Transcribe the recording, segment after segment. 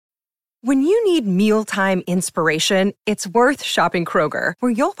When you need mealtime inspiration, it's worth shopping Kroger,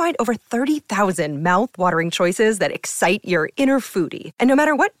 where you'll find over 30,000 mouth-watering choices that excite your inner foodie. And no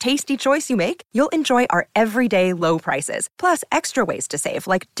matter what tasty choice you make, you'll enjoy our everyday low prices, plus extra ways to save,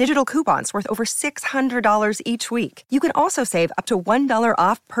 like digital coupons worth over $600 each week. You can also save up to $1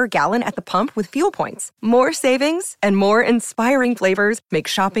 off per gallon at the pump with fuel points. More savings and more inspiring flavors make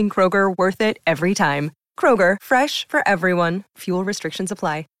shopping Kroger worth it every time. Kroger, fresh for everyone. Fuel restrictions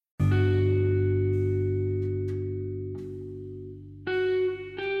apply.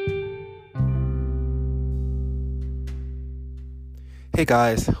 Hey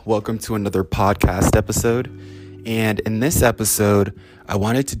guys, welcome to another podcast episode. And in this episode, I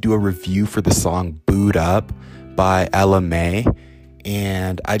wanted to do a review for the song Boo'd Up by Ella Mai.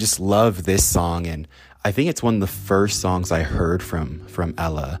 And I just love this song, and I think it's one of the first songs I heard from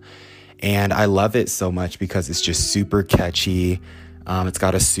Ella. And I love it so much because it's just super catchy. It's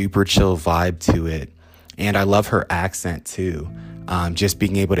got a super chill vibe to it. And I love her accent too. Just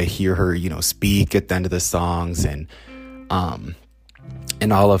being able to hear her, speak at the end of the songs and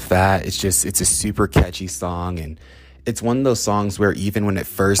all of that. It's a super catchy song. And it's one of those songs where even when it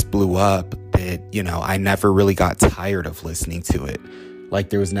first blew up, I never really got tired of listening to it. Like,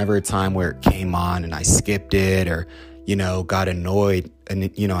 there was never a time where it came on and I skipped it or, got annoyed.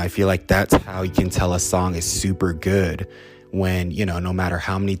 And, I feel like that's how you can tell a song is super good when, no matter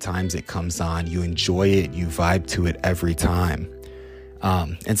how many times it comes on, you enjoy it, you vibe to it every time.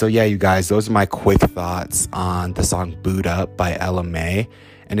 And so, yeah, you guys, those are my quick thoughts on the song Boo'd Up by Ella Mai.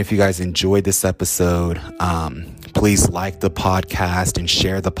 And if you guys enjoyed this episode, please like the podcast and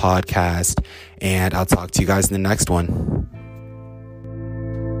share the podcast. And I'll talk to you guys in the next one.